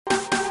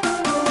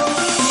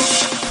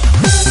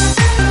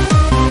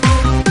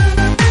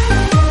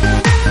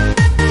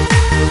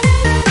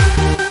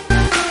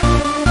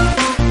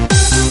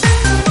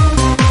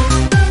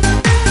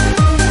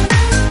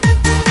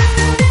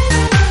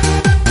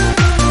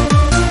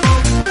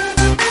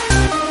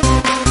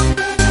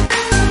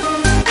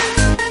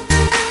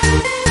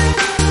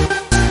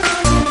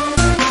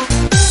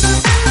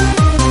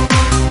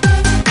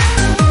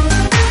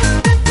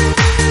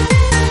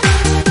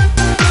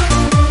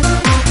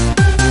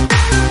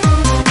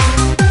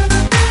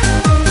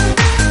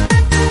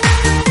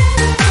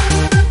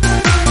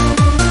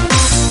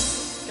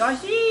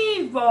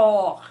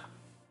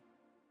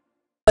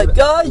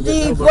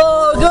Josheeey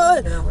for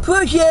good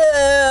push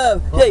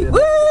him. Say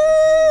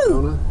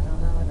woo!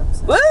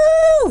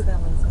 Woo!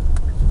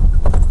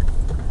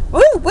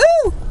 Woo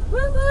woo!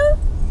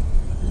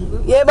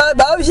 Yeah, my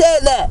mom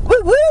said that.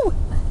 Woo woo!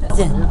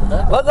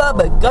 Welcome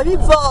to Josheeey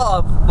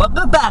Farm.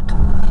 Welcome back.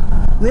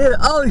 Near the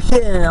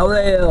ocean over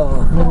there.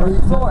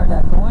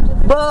 Florida, going to the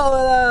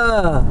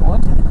Florida.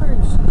 Going to the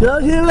cruise ship.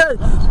 Don't you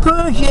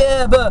push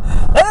him, but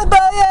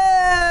everybody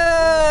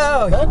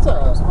else. That's a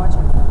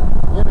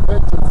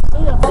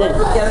Welcome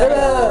to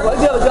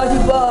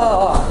Josheeey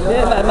Farm.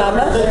 Yeah, my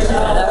mama.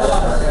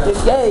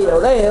 It's gay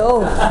over there.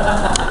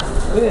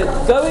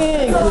 Go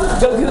in.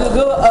 Go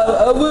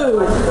woo.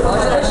 Go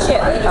to the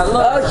ship.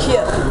 Allure. Oh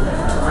shit.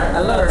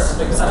 Allure.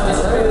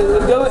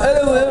 Go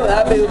woo.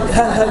 I'll be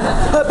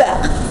come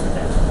back.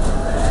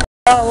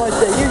 I want to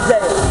say you say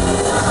it.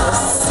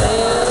 This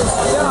is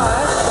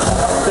Josh.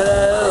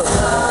 Hello.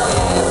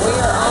 And we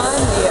are on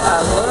the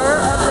Allure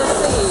of the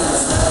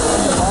Seas.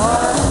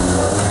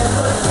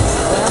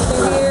 Down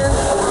through here.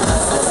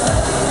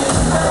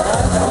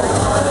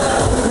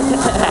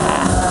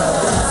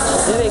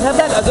 Then we come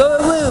back. I'll go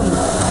to room.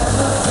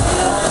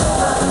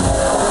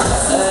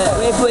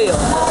 Wait for you.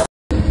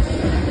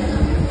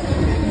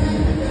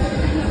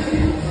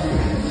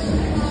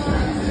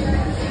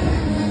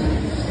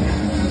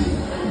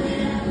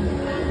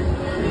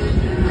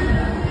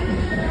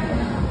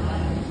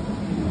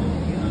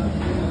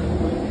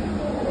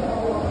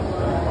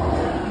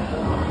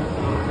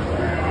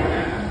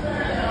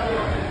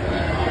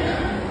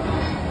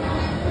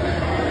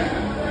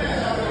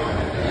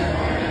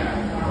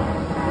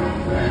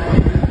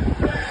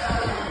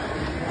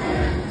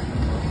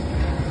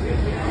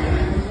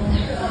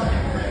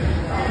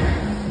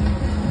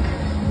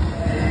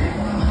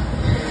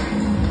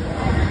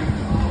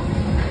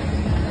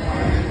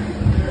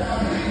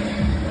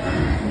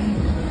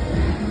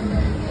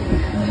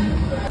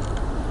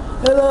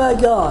 Oh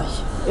my gosh,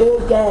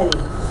 it's Daddy.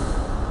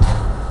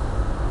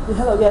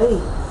 Hello, Daddy.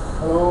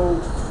 Hello.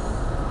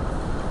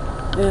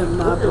 And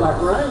my Looking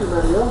like rain,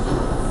 Mario.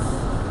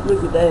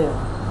 look at that.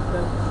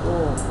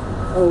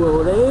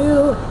 Oh,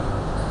 there.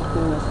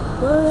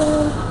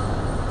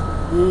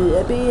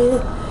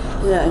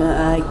 And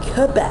I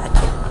cut back.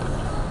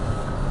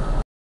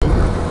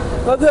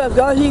 Welcome to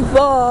Josheeey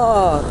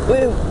Farm.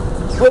 Where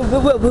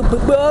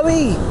are we?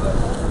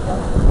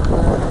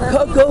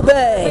 Coco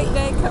Bay. Big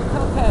day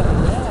Coco Cay.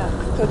 Yeah.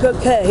 Coco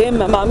Bay. Hey,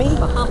 my mommy.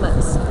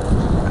 Bahamas.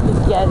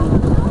 Daddy.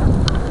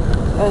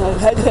 And I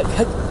had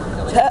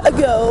to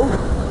go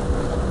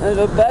and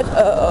go back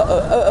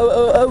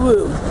a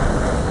room.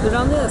 Put it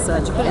on this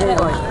side. You put it that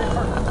way.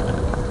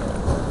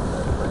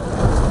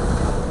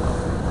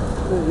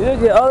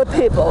 Look at all the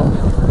people.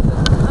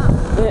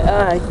 And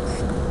I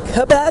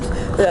come back,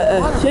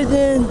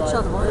 sitting,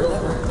 Show the water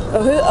that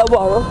way. a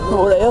water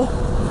over there.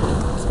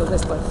 Let's go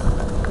this way.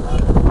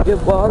 Get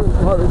water.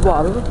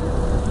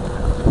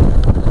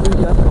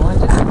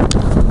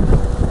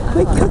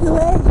 Wait, cook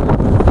away.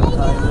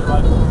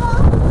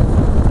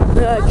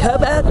 And I come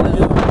back,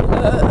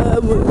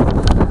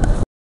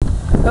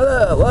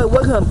 hello,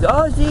 welcome to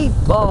Josheeey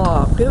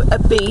Farm. To a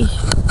beach.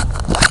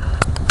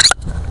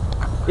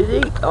 Is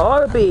it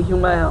all the beach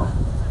around?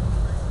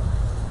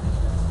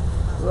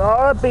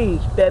 All the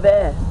beach,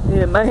 baby.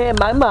 Yeah,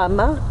 my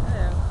mama.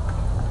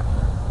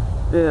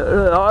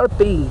 Yeah, all the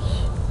beach.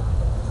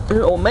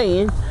 Old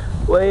man,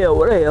 way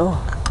over there.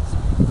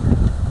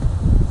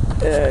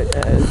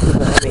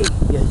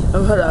 Yes.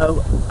 Oh,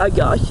 hello. I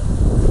got you.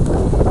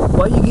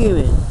 What are you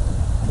doing?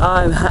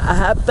 I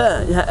have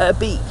fun at a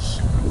beach.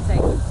 Say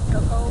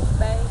Coco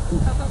Bay.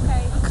 Coco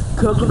Cay.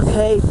 Coco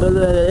Cay,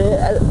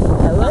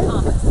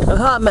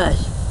 Bahamas.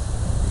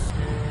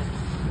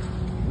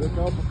 Look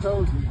awful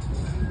cozy.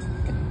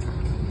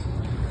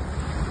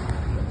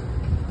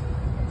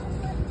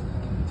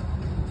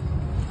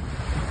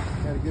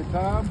 Had a good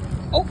time?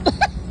 Oh.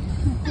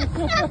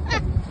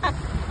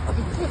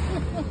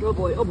 Oh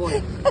boy, oh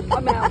boy.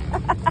 I'm out.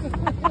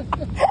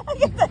 I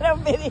get that on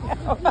video.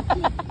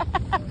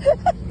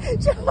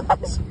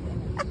 Josh.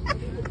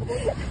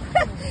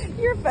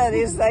 You're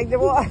funniest thing to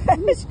watch.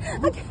 It's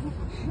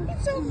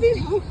on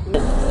video.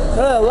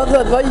 Hello, welcome to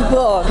Josheeey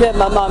Farm. Here's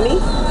my mommy.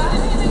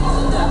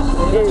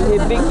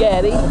 Here's Big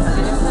Daddy.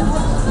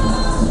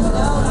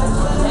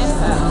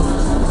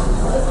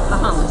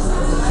 Bahamas.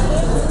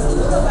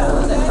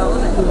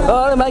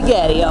 Oh, my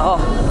daddy, y'all.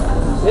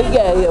 Big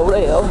Daddy over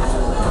there.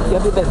 You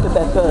have to back.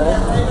 There's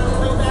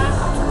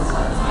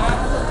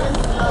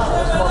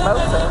more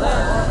boats over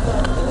there.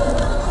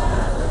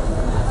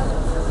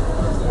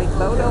 Big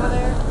boat over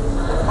there.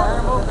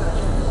 Carnival.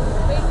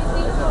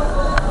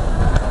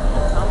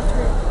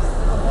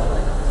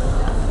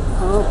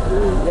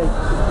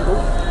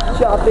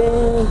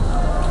 Shopping.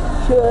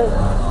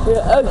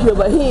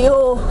 Over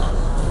here.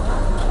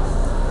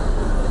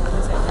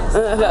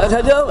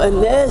 And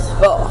this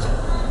fall.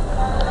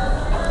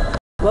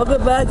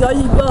 Welcome back,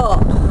 Josheeey Farm.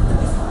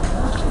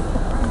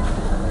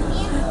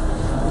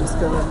 Just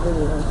go on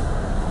video.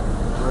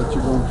 What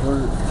you gonna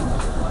put?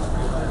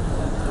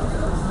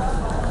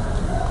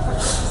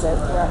 said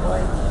the right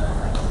way.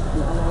 I'm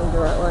going the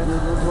right way. You're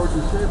going towards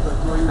the ship, that's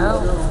where you Oh.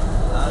 want to go.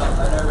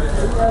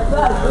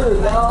 Right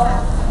through, y'all.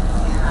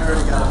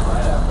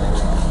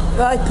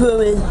 Right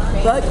through it.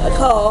 Right a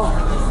car.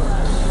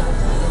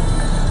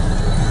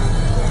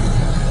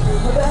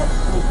 Come back.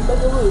 Come back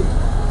the roof.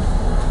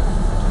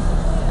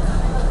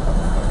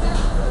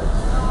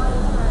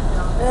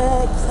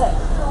 Except.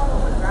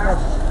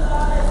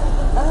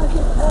 I'll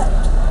get back.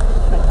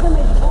 Come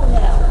in, go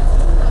now.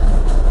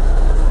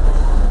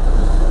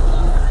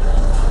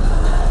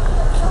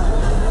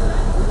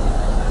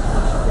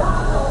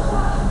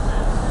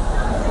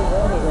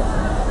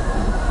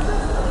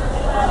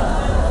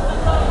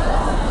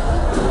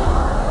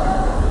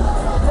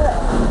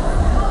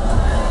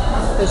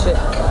 Push it.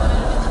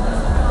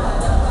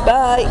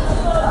 Bye.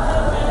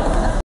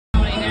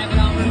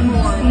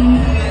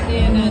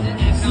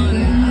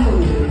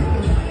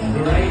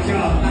 Great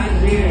job,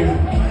 thank you.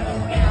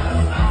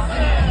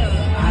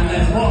 And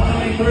there's more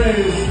coming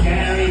through.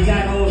 Scary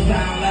devils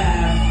down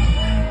there.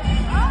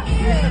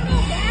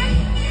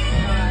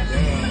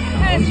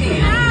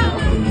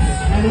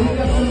 And we've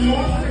got some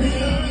monsters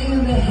in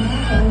the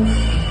house.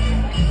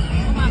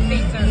 My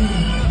feet are.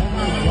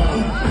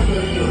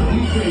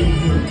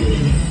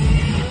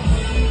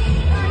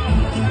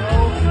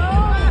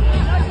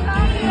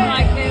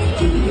 Like this.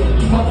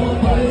 Couple of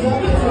photos up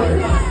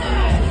there.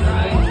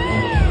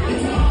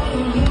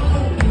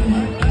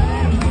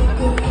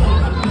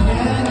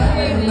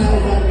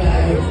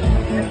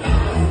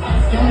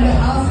 From the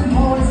House and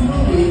Horrors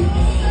movie,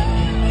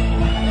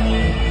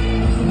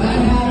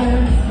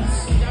 Manhattan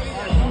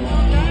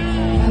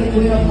and the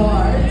Queen of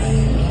Hearts.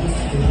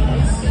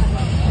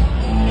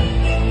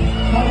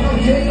 Couple of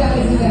J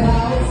guys in the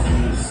house.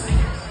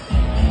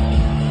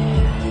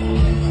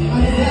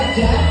 And is that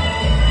Jack?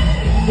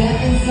 Jack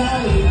and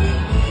Sally.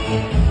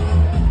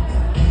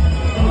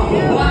 Oh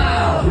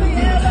wow!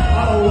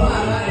 Oh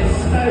wow, that is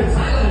so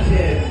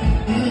talented.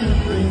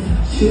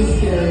 She's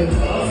scary. Oh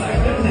my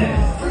goodness.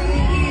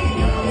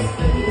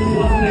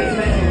 Wasn't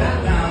expecting that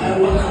now. Oh,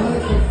 wow.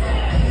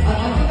 I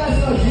think I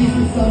saw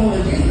Jesus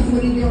somewhere. Jesus, we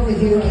need you over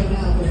here right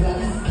now because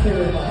that's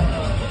terrifying.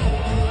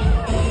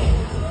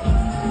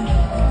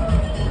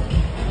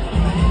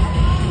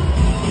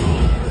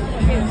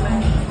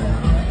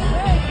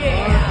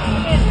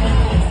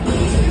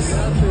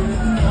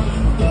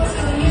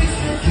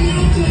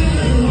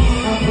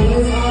 A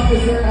police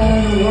officer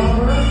and a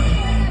robber.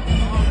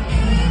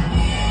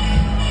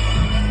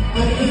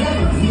 And is that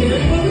from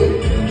Scary Movie?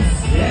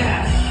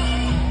 Yes.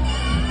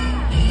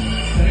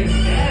 Very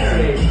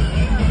scary.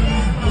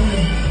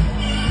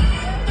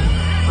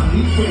 I'm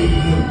afraid of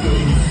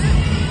ghosts.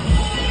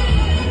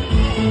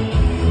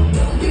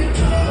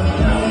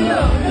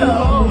 No.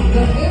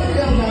 The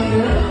Ariel down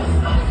there.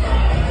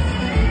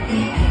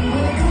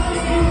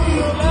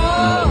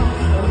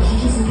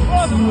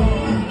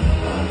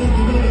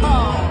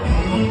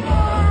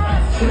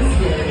 She's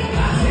scary.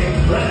 That's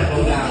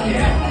incredible down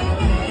here.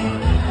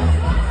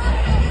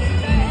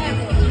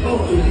 Oh,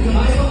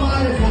 Michael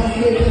Myers has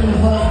taken the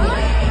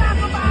husband.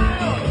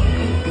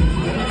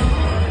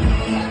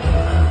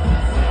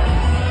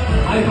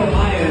 Michael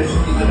Myers,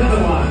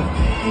 another one.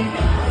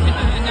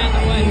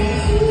 Another one.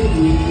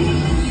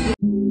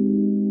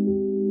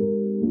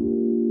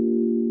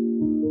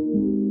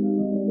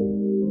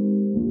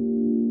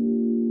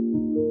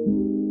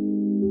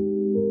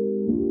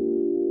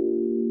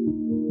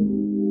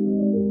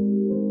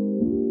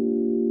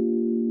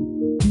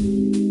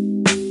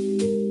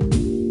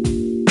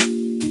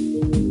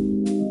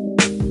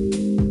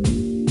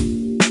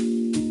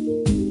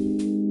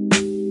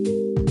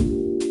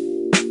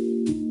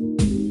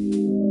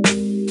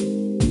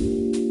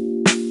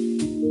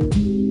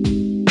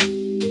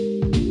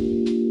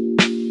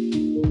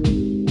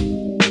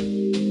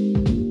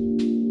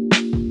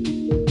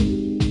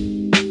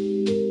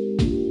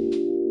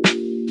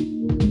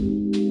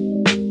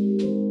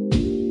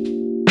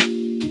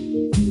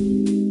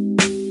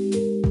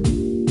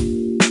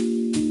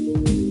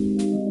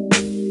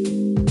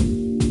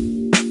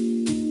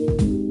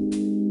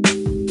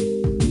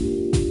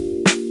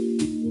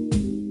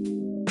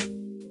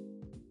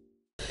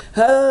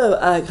 Hello,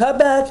 I come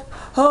back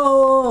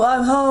home.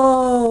 I'm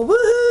home.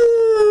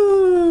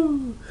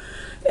 Woohoo!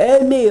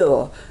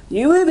 Emil,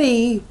 you and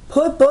me,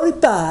 put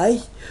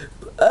 45,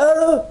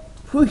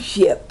 cruise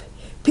ship.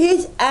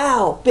 Peace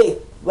out, big.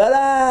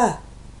 Voila.